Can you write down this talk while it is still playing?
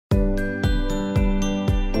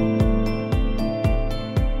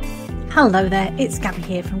Hello there, it's Gabby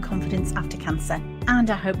here from Confidence After Cancer, and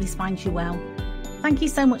I hope this finds you well. Thank you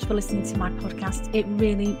so much for listening to my podcast. It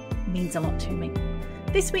really means a lot to me.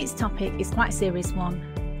 This week's topic is quite a serious one,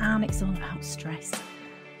 and it's all about stress.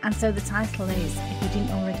 And so the title is, if you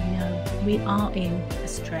didn't already know, we are in a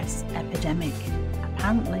stress epidemic.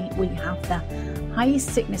 Apparently, we have the highest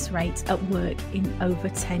sickness rate at work in over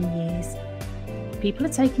 10 years. People are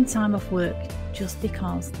taking time off work just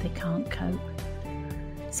because they can't cope.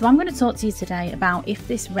 So I'm going to talk to you today about if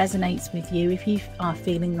this resonates with you, if you are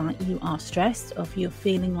feeling like you are stressed, or if you're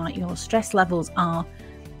feeling like your stress levels are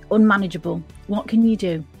unmanageable, what can you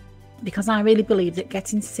do? Because I really believe that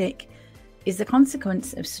getting sick is a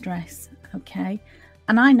consequence of stress, okay?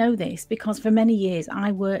 And I know this because for many years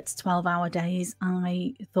I worked 12-hour days.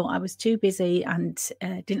 I thought I was too busy and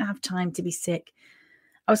didn't have time to be sick.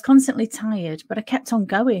 I was constantly tired, but I kept on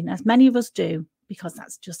going, as many of us do, because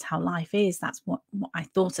that's just how life is. That's what I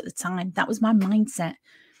thought at the time. That was my mindset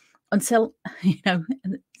until,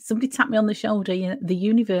 somebody tapped me on the shoulder. The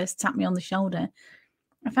universe tapped me on the shoulder.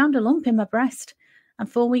 I found a lump in my breast,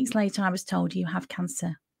 and 4 weeks later I was told, you have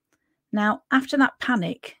cancer. Now, after that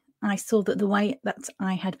panic, I saw that the way that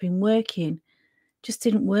I had been working just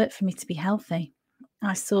didn't work for me to be healthy.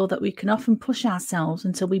 I saw that we can often push ourselves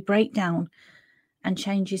until we break down and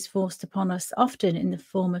change is forced upon us, often in the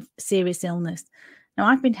form of serious illness. Now,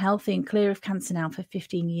 I've been healthy and clear of cancer now for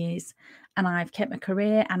 15 years, and I've kept my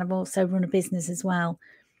career, and I've also run a business as well.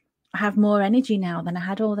 I have more energy now than I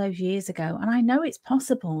had all those years ago, and I know it's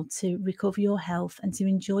possible to recover your health and to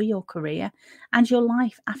enjoy your career and your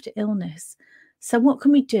life after illness. So what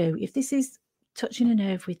can we do if this is touching a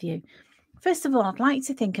nerve with you? First of all, I'd like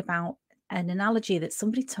to think about an analogy that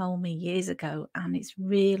somebody told me years ago, and it's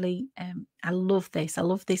really, I love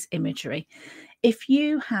this imagery. If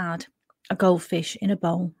you had a goldfish in a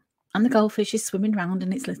bowl, and the goldfish is swimming around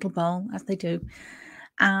in its little bowl, as they do,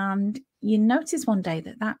 and you notice one day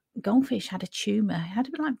that goldfish had a tumour, it had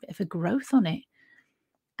a bit of a growth on it,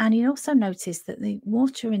 and you also noticed that the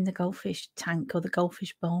water in the goldfish tank or the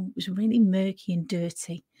goldfish bowl was really murky and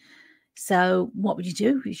dirty. So what would you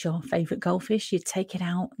do? It's your favourite goldfish. You'd take it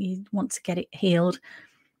out. You want to get it healed.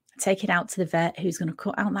 Take it out to the vet who's going to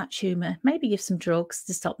cut out that tumour. Maybe give some drugs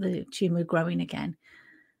to stop the tumour growing again.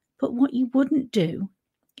 But what you wouldn't do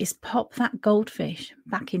is pop that goldfish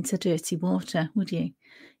back into dirty water, would you?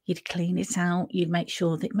 You'd clean it out. You'd make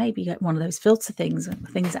sure that maybe you get one of those filter things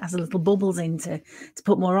that has little bubbles in to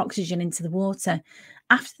put more oxygen into the water.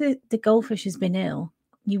 After the goldfish has been ill,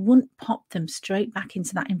 you wouldn't pop them straight back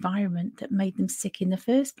into that environment that made them sick in the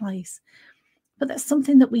first place. But that's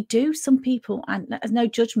something that we do. Some people, and there's no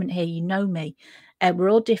judgment here, you know me.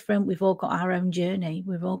 We're all different. We've all got our own journey.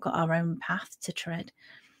 We've all got our own path to tread.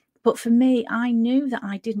 But for me, I knew that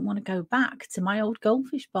I didn't want to go back to my old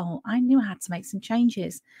goldfish bowl. I knew I had to make some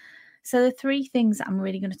changes. So the three things that I'm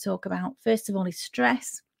really going to talk about, first of all, is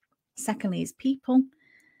stress. Secondly, is people.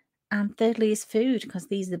 And thirdly is food, because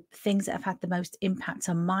these are the things that have had the most impact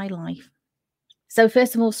on my life. So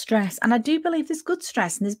first of all, stress. And I do believe there's good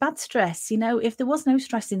stress and there's bad stress. If there was no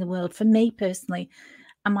stress in the world, for me personally,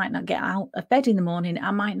 I might not get out of bed in the morning.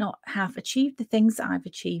 I might not have achieved the things that I've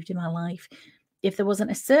achieved in my life if there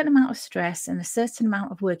wasn't a certain amount of stress and a certain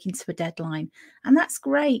amount of working to a deadline. And that's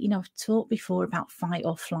great. I've talked before about fight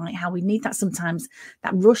or flight, how we need that sometimes,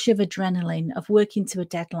 that rush of adrenaline of working to a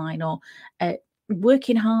deadline, or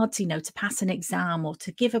working hard to pass an exam or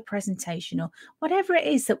to give a presentation or whatever it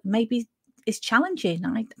is that maybe is challenging.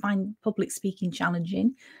 I find public speaking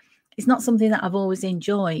challenging. It's not something that I've always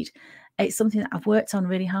enjoyed. It's something that I've worked on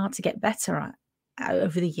really hard to get better at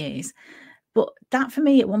over the years. But that for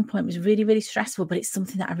me at one point was really, really stressful, but it's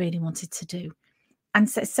something that I really wanted to do. And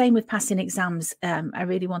same with passing exams. I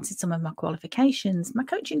really wanted some of my qualifications, my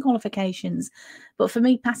coaching qualifications. But for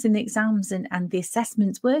me, passing the exams and the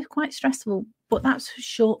assessments were quite stressful. But that's a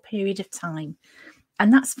short period of time.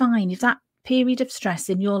 And that's fine. If that period of stress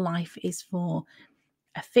in your life is for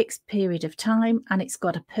a fixed period of time and it's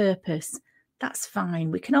got a purpose, that's fine.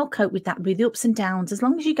 We can all cope with that, with the ups and downs, as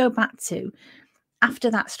long as you go back to,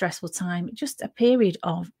 after that stressful time, just a period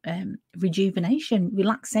of rejuvenation,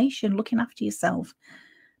 relaxation, looking after yourself.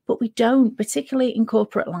 But we don't, particularly in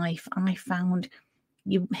corporate life. I found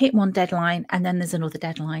you hit one deadline and then there's another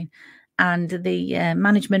deadline. And the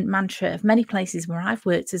management mantra of many places where I've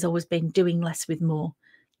worked has always been doing less with more,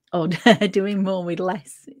 or doing more with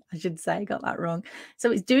less, I should say. I got that wrong.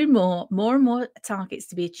 So it's doing more and more targets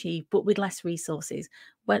to be achieved, but with less resources,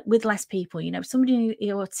 with less people. If somebody in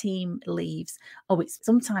your team leaves, it's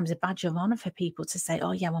sometimes a badge of honor for people to say,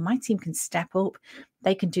 oh yeah, well, my team can step up.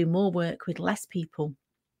 They can do more work with less people.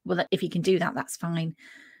 Well, if you can do that, that's fine.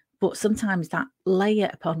 But sometimes that layer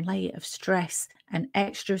upon layer of stress and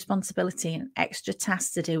extra responsibility and extra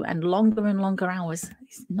tasks to do and longer hours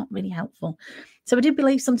is not really helpful. So I do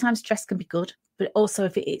believe sometimes stress can be good, but also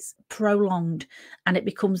if it is prolonged and it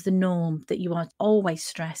becomes the norm that you are always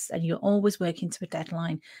stressed and you're always working to a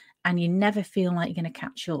deadline and you never feel like you're going to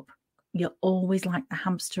catch up, you're always like the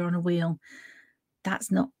hamster on a wheel,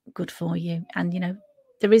 that's not good for you. And,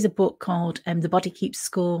 there is a book called The Body Keeps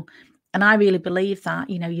Score. And I really believe that,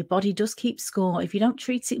 your body does keep score. If you don't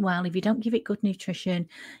treat it well, if you don't give it good nutrition,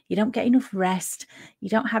 you don't get enough rest, you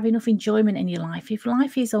don't have enough enjoyment in your life. If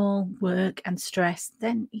life is all work and stress,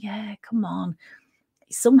 then yeah, come on.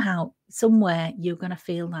 Somehow, somewhere, you're going to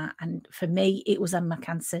feel that. And for me, it was on my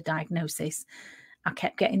cancer diagnosis. I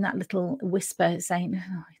kept getting that little whisper saying,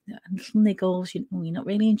 little niggles, you're not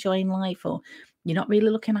really enjoying life, or you're not really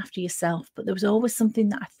looking after yourself. But there was always something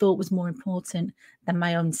that I thought was more important than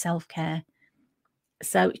my own self-care.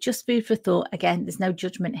 So just food for thought. Again, there's no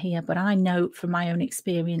judgment here, but I know from my own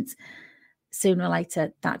experience, sooner or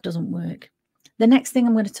later, that doesn't work. The next thing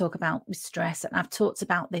I'm going to talk about with stress, and I've talked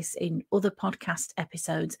about this in other podcast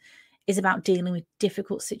episodes, is about dealing with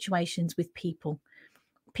difficult situations with people.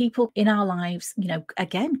 People in our lives,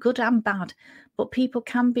 again, good and bad, but people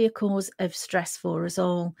can be a cause of stress for us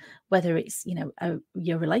all, whether it's,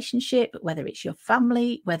 your relationship, whether it's your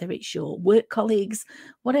family, whether it's your work colleagues,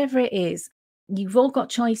 whatever it is, you've all got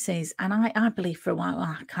choices. And I believe for a while,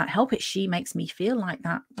 I can't help it, she makes me feel like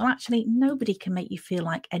that. Well, actually, nobody can make you feel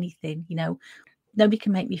like anything, nobody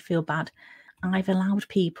can make me feel bad. I've allowed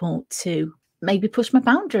people to maybe push my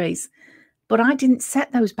boundaries, but I didn't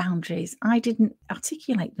set those boundaries. I didn't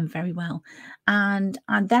articulate them very well. And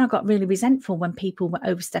then I got really resentful when people were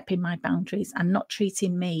overstepping my boundaries and not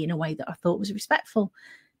treating me in a way that I thought was respectful.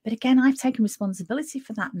 But again, I've taken responsibility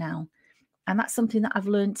for that now. And that's something that I've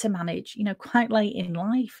learned to manage, quite late in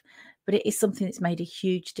life. But it is something that's made a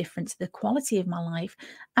huge difference to the quality of my life.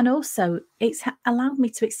 And also, it's allowed me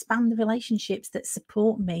to expand the relationships that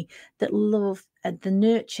support me, that love, the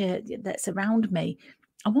nurture that's around me.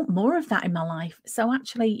 I want more of that in my life. So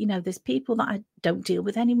actually, there's people that I don't deal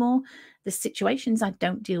with anymore. There's situations I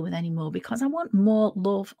don't deal with anymore because I want more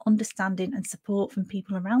love, understanding and support from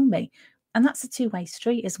people around me. And that's a two-way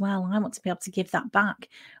street as well. I want to be able to give that back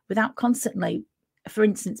without constantly, for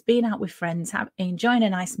instance, being out with friends, enjoying a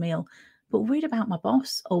nice meal, but worried about my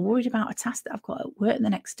boss or worried about a task that I've got at work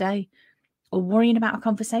the next day or worrying about a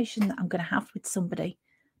conversation that I'm going to have with somebody.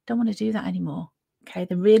 Don't want to do that anymore. Okay,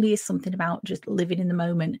 there really is something about just living in the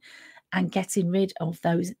moment and getting rid of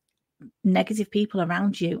those negative people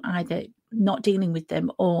around you, either not dealing with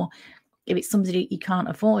them or if it's somebody you can't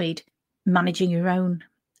avoid, managing your own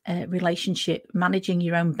relationship, managing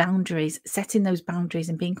your own boundaries, setting those boundaries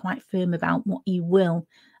and being quite firm about what you will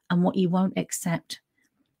and what you won't accept.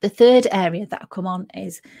 The third area that I come on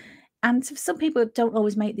is, and some people don't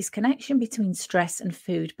always make this connection between stress and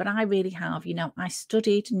food, but I really have. I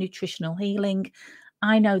studied nutritional healing.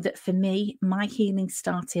 I know that for me, my healing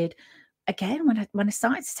started, again, when I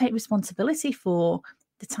started to take responsibility for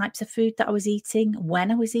the types of food that I was eating, when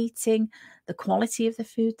I was eating, the quality of the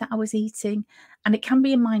food that I was eating. And it can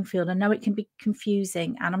be a minefield. I know it can be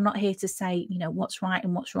confusing. And I'm not here to say, what's right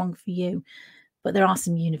and what's wrong for you. But there are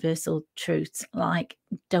some universal truths, like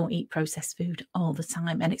don't eat processed food all the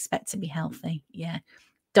time and expect to be healthy. Yeah.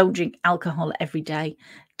 Don't drink alcohol every day.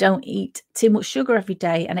 Don't eat too much sugar every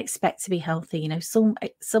day and expect to be healthy.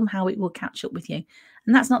 Somehow it will catch up with you.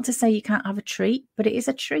 And that's not to say you can't have a treat, but it is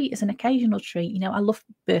a treat. It's an occasional treat. I love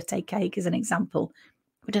birthday cake as an example,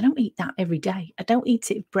 but I don't eat that every day. I don't eat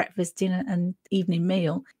it at breakfast, dinner and evening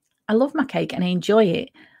meal. I love my cake and I enjoy it,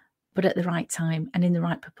 but at the right time and in the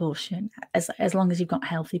right proportion, as long as you've got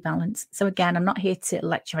healthy balance. So again, I'm not here to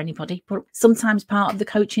lecture anybody, but sometimes part of the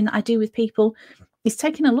coaching that I do with people is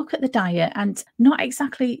taking a look at the diet and not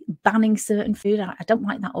exactly banning certain food. I don't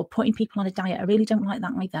like that, or putting people on a diet. I really don't like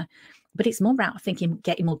that either. But it's more about thinking,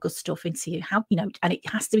 getting more good stuff into you. And it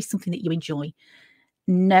has to be something that you enjoy.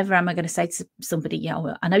 Never am I going to say to somebody,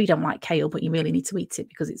 well, I know you don't like kale, but you really need to eat it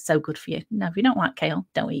because it's so good for you. No, if you don't like kale,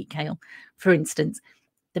 don't eat kale, for instance.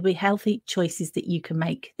 There'll be healthy choices that you can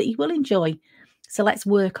make that you will enjoy. So let's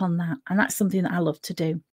work on that. And that's something that I love to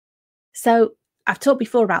do. So I've talked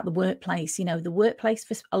before about the workplace. The workplace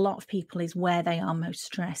for a lot of people is where they are most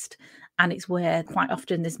stressed. And it's where quite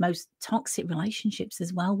often there's most toxic relationships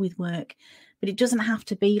as well with work. But it doesn't have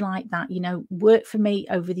to be like that. Work for me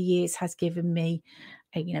over the years has given me,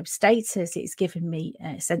 status. It's given me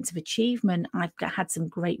a sense of achievement. I've had some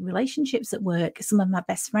great relationships at work. Some of my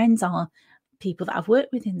best friends are people that I've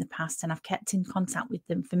worked with in the past, and I've kept in contact with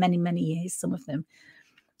them for many, many years, some of them.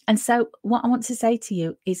 And so what I want to say to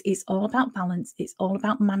you is it's all about balance. It's all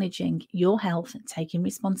about managing your health and taking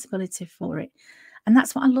responsibility for it. And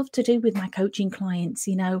that's what I love to do with my coaching clients.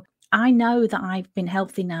 I know that I've been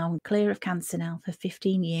healthy now and clear of cancer now for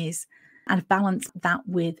 15 years. And I've balanced that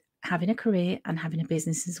with having a career and having a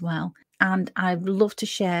business as well. And I love to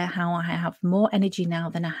share how I have more energy now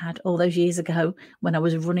than I had all those years ago when I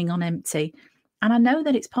was running on empty. And I know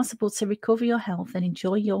that it's possible to recover your health and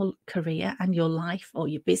enjoy your career and your life or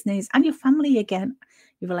your business and your family again,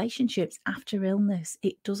 your relationships after illness.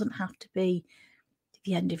 It doesn't have to be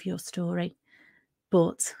the end of your story.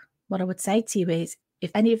 But what I would say to you is,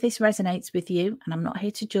 if any of this resonates with you, and I'm not here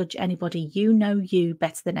to judge anybody, you know you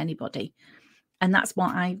better than anybody. And that's why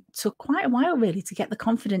I took quite a while really to get the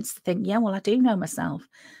confidence to think, yeah, well, I do know myself.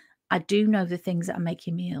 I do know the things that are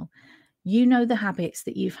making me ill. You know the habits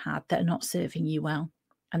that you've had that are not serving you well.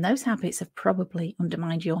 And those habits have probably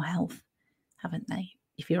undermined your health, haven't they?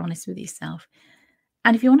 If you're honest with yourself.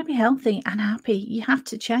 And if you want to be healthy and happy, you have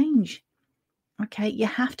to change. Okay, you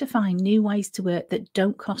have to find new ways to work that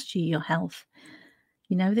don't cost you your health.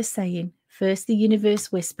 You know the saying, first the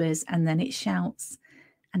universe whispers and then it shouts.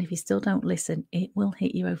 And if you still don't listen, it will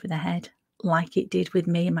hit you over the head like it did with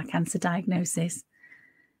me and my cancer diagnosis.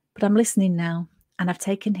 But I'm listening now and I've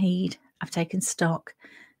taken heed, I've taken stock,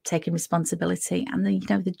 taken responsibility. And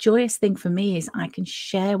the joyous thing for me is I can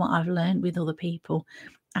share what I've learned with other people.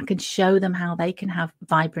 I can show them how they can have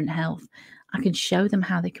vibrant health. I can show them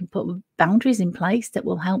how they can put boundaries in place that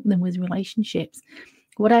will help them with relationships.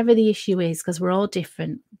 Whatever the issue is, because we're all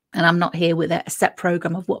different. And I'm not here with a set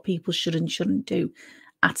program of what people should and shouldn't do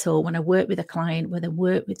at all. When I work with a client, when I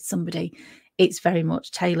work with somebody, it's very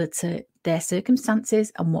much tailored to their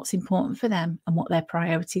circumstances and what's important for them and what their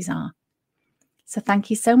priorities are. So thank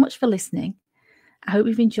you so much for listening. I hope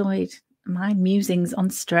you've enjoyed my musings on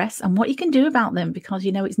stress and what you can do about them, because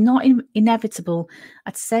it's not inevitable.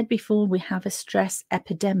 I'd said before, we have a stress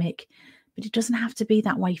epidemic, but it doesn't have to be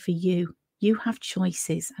that way for you. You have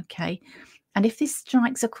choices, okay? And if this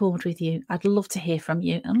strikes a chord with you, I'd love to hear from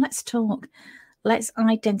you, and let's talk. Let's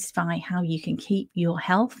identify how you can keep your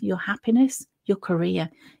health, your happiness, your career,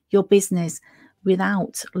 your business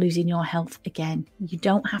without losing your health again. You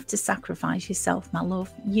don't have to sacrifice yourself, my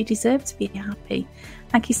love. You deserve to be happy.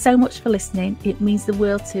 Thank you so much for listening. It means the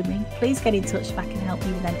world to me. Please get in touch if I can help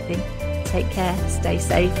you with anything. Take care. Stay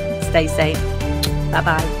safe. Stay safe.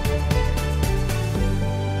 Bye-bye.